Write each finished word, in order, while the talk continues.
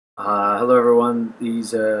Hello everyone,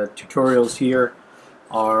 these tutorials here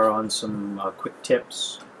are on some quick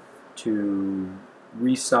tips to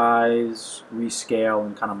resize, rescale,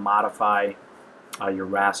 and kind of modify your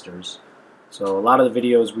rasters. So a lot of the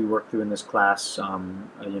videos we work through in this class,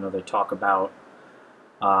 they talk about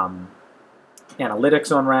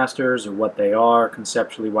analytics on rasters or what they are,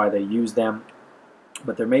 conceptually why they use them,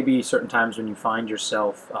 but there may be certain times when you find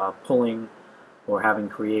yourself pulling or having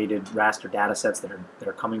created raster datasets that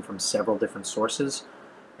are coming from several different sources,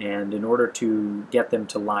 and in order to get them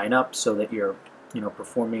to line up so that you're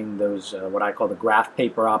performing those what I call the graph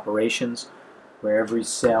paper operations, where every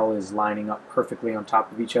cell is lining up perfectly on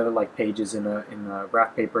top of each other like pages in a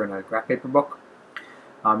graph paper book,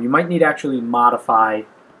 you might need to actually modify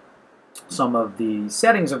some of the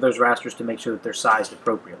settings of those rasters to make sure that they're sized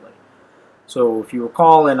appropriately. So if you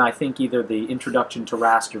recall in, I think, either the Introduction to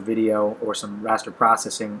Raster video or some raster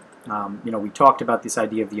processing, we talked about this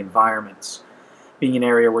idea of the environments being an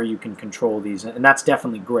area where you can control these, and that's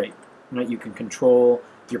definitely great. Right? You can control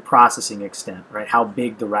your processing extent, right? How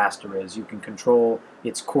big the raster is. You can control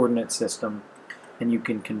its coordinate system, and you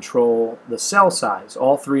can control the cell size,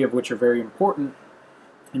 all three of which are very important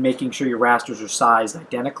in making sure your rasters are sized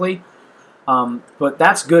identically. But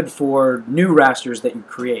that's good for new rasters that you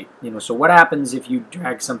create. So what happens if you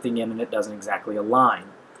drag something in and it doesn't exactly align?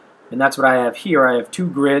 And that's what I have here. I have two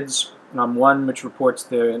grids. One which reports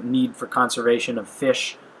the need for conservation of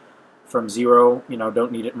fish from 0,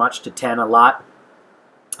 don't need it much, to 10, a lot.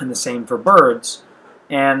 And the same for birds.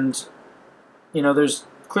 And there's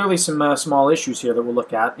clearly some small issues here that we'll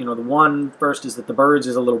look at. The one first is that the birds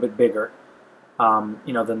is a little bit bigger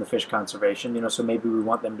than the fish conservation. So maybe we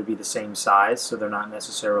want them to be the same size, so they're not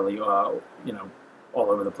necessarily, all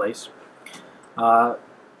over the place.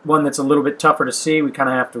 One that's a little bit tougher to see, we kind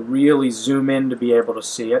of have to really zoom in to be able to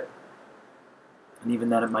see it, and even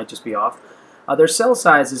then it might just be off. Their cell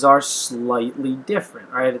sizes are slightly different,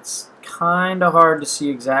 right? It's kind of hard to see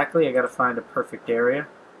exactly. I got to find a perfect area,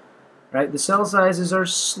 right? The cell sizes are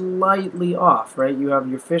slightly off, right? You have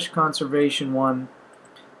your fish conservation one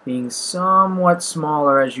being somewhat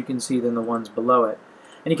smaller, as you can see, than the ones below it.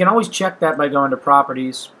 And you can always check that by going to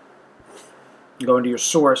Properties, going to your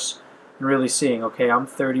source, and really seeing, okay, I'm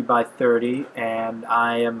 30 by 30, and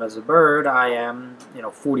I am, as a bird, I am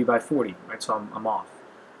 40 by 40, right? So I'm off.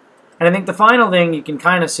 And I think the final thing you can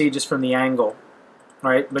kind of see just from the angle,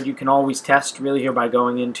 right? But you can always test really here by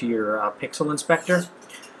going into your pixel inspector.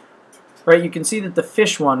 Right, you can see that the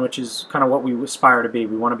fish one, which is kind of what we aspire to be,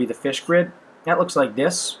 we want to be the fish grid. That looks like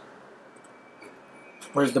this,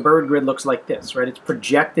 whereas the bird grid looks like this, right? It's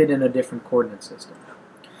projected in a different coordinate system.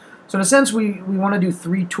 So in a sense, we want to do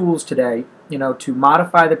three tools today, to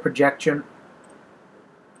modify the projection,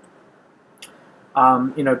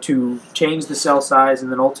 to change the cell size,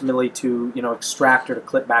 and then ultimately to, extract or to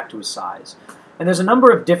clip back to a size. And there's a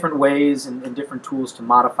number of different ways and different tools to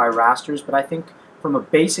modify rasters, but I think from a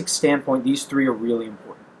basic standpoint, these three are really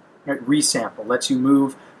important. Right? Resample lets you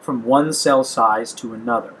move from one cell size to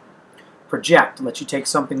another. Project lets you take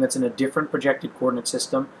something that's in a different projected coordinate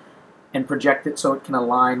system and project it so it can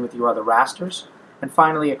align with your other rasters. And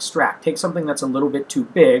finally, extract. Take something that's a little bit too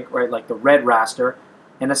big, right, like the red raster,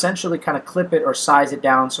 and essentially kind of clip it or size it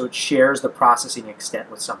down so it shares the processing extent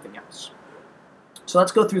with something else. So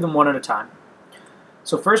let's go through them one at a time.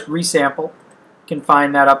 So first, resample. You can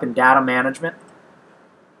find that up in Data Management,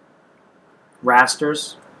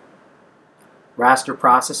 Rasters, Raster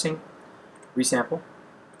Processing, Resample.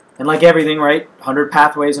 And like everything, right, 100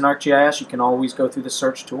 pathways in ArcGIS, you can always go through the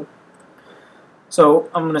search tool. So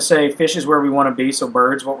I'm going to say fish is where we want to be, so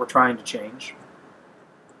birds what we're trying to change.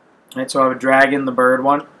 Right, so I would drag in the bird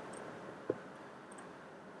one,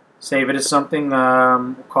 save it as something,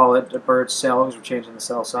 we'll call it a bird cell because we're changing the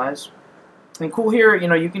cell size. And cool here,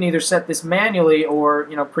 you can either set this manually or,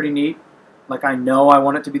 pretty neat, like I know I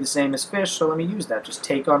want it to be the same as fish, so let me use that. Just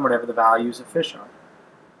take on whatever the values of fish are.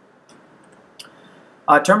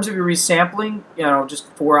 In terms of your resampling, just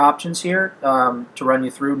 4 options here to run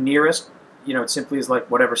you through. Nearest, it simply is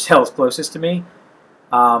like whatever cell is closest to me.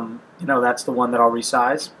 That's the one that I'll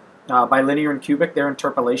resize. Bilinear and cubic, they're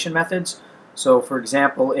interpolation methods. So for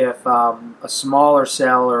example, if a smaller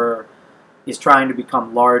cell is trying to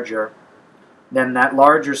become larger, then that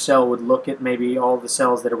larger cell would look at maybe all the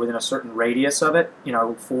cells that are within a certain radius of it,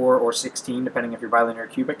 4 or 16, depending if you're bilinear or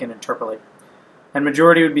cubic, and interpolate. And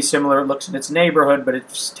majority would be similar. It looks in its neighborhood, but it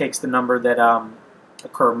just takes the number that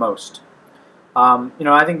occur most.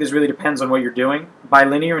 I think this really depends on what you're doing.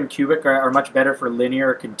 Bilinear and cubic are much better for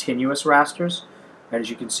linear or continuous rasters, as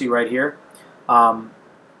you can see right here.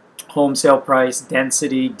 Home sale price,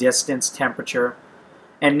 density, distance, temperature.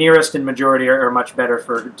 And nearest and majority are much better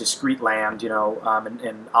for discrete land, you know,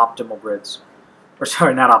 and optimal grids. Or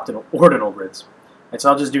sorry, not optimal, ordinal grids. Right,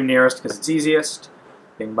 so I'll just do nearest because it's easiest.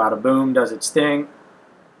 Bing, bada, boom does its thing.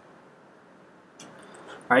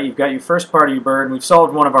 All right, you've got your first part of your bird, and we've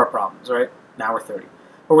solved one of our problems, right? Now we're 30.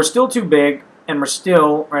 But we're still too big, and we're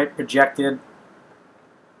still, right, projected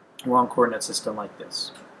wrong coordinate system like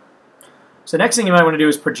this. So the next thing you might want to do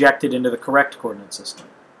is project it into the correct coordinate system.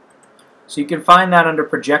 So you can find that under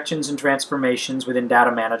projections and transformations within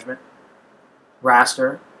data management,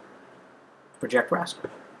 raster, project raster.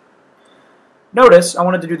 Notice, I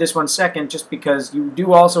wanted to do this one second just because you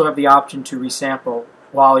do also have the option to resample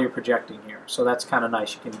while you're projecting here. So that's kind of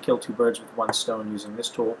nice. You can kill two birds with one stone using this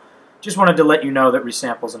tool. Just wanted to let you know that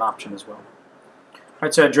resample is an option as well. All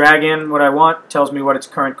right, so I drag in what I want, tells me what its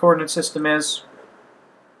current coordinate system is.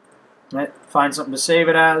 Right, find something to save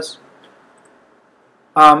it as.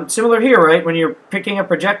 Similar here, right? When you're picking a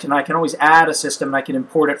projectile, I can always add a system and I can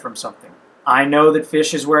import it from something. I know that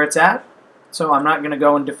fish is where it's at, so I'm not going to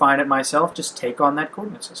go and define it myself. Just take on that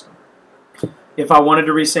coordinate system. If I wanted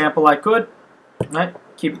to resample, I could. Right?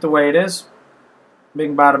 Keep it the way it is.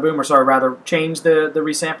 Bing, bada, boom, or sorry, rather change the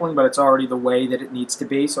resampling, but it's already the way that it needs to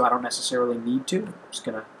be, so I don't necessarily need to. I'm just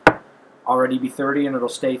going to already be 30 and it'll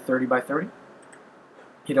stay 30 by 30.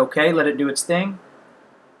 Hit OK, let it do its thing.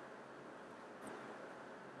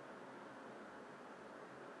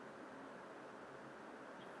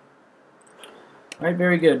 Alright,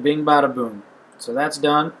 very good. Bing, bada, boom. So that's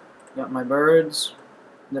done. Got my birds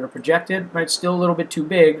that are projected. Right, still a little bit too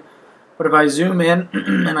big. But if I zoom in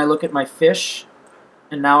and I look at my fish,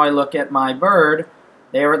 and now I look at my bird,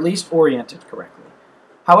 they are at least oriented correctly.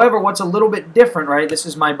 However, what's a little bit different, right? This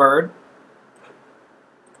is my bird.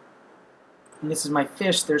 And this is my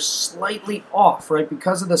fish. They're slightly off, right?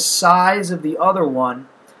 Because of the size of the other one,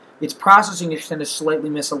 its processing extent is slightly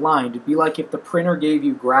misaligned. It'd be like if the printer gave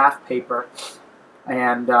you graph paper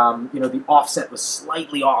and you know, the offset was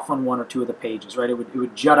slightly off on one or two of the pages, right? It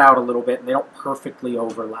would jut out a little bit, and they don't perfectly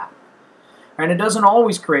overlap. And it doesn't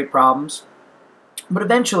always create problems, but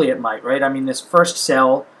eventually it might, right? I mean, this first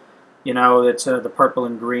cell, you know, it's the purple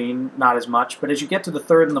and green, not as much. But as you get to the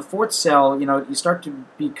third and the fourth cell, you know, you start to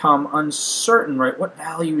become uncertain, right? What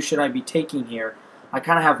value should I be taking here? I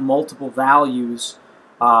kind of have multiple values,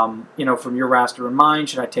 you know, from your raster and mine.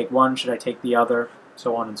 Should I take one? Should I take the other?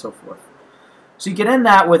 So on and so forth. So you can end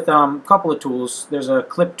that with a couple of tools. There's a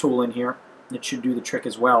clip tool in here that should do the trick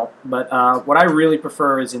as well. But what I really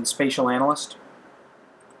prefer is in Spatial Analyst,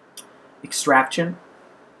 Extraction,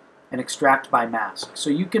 and Extract by Mask. So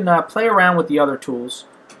you can play around with the other tools.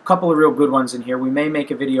 A couple of real good ones in here. We may make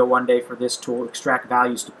a video one day for this tool, Extract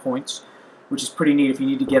Values to Points, which is pretty neat if you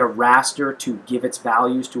need to get a raster to give its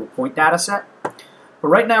values to a point data set. But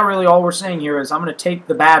right now, really all we're saying here is I'm going to take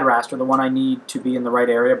the bad raster, the one I need to be in the right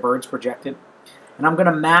area, birds projected, and I'm going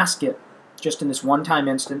to mask it just in this one-time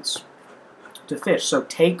instance to fish. So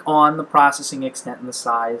take on the processing extent and the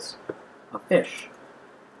size of fish.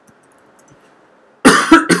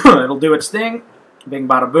 It'll do its thing. Bing,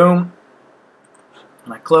 bada, boom.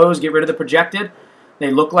 And I close, get rid of the projected.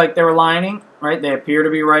 They look like they're aligning, right? They appear to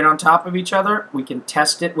be right on top of each other. We can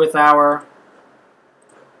test it with our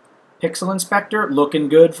pixel inspector. Looking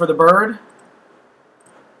good for the bird.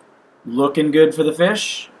 Looking good for the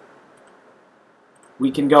fish.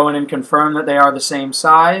 We can go in and confirm that they are the same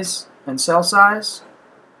size and cell size.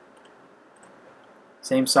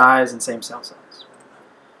 Same size and same cell size.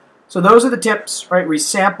 So those are the tips, right?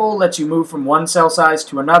 Resample lets you move from one cell size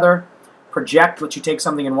to another. Project lets you take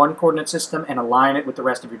something in one coordinate system and align it with the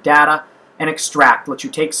rest of your data. And extract lets you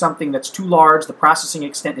take something that's too large, the processing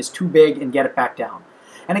extent is too big, and get it back down.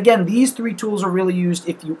 And again, these three tools are really used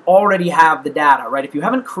if you already have the data, right? If you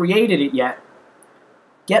haven't created it yet,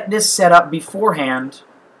 get this set up beforehand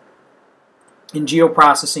in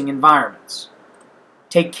geoprocessing environments.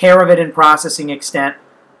 Take care of it in processing extent,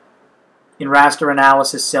 in raster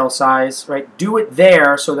analysis cell size, right? Do it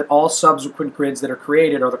there so that all subsequent grids that are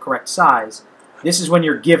created are the correct size. This is when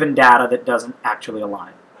you're given data that doesn't actually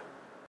align.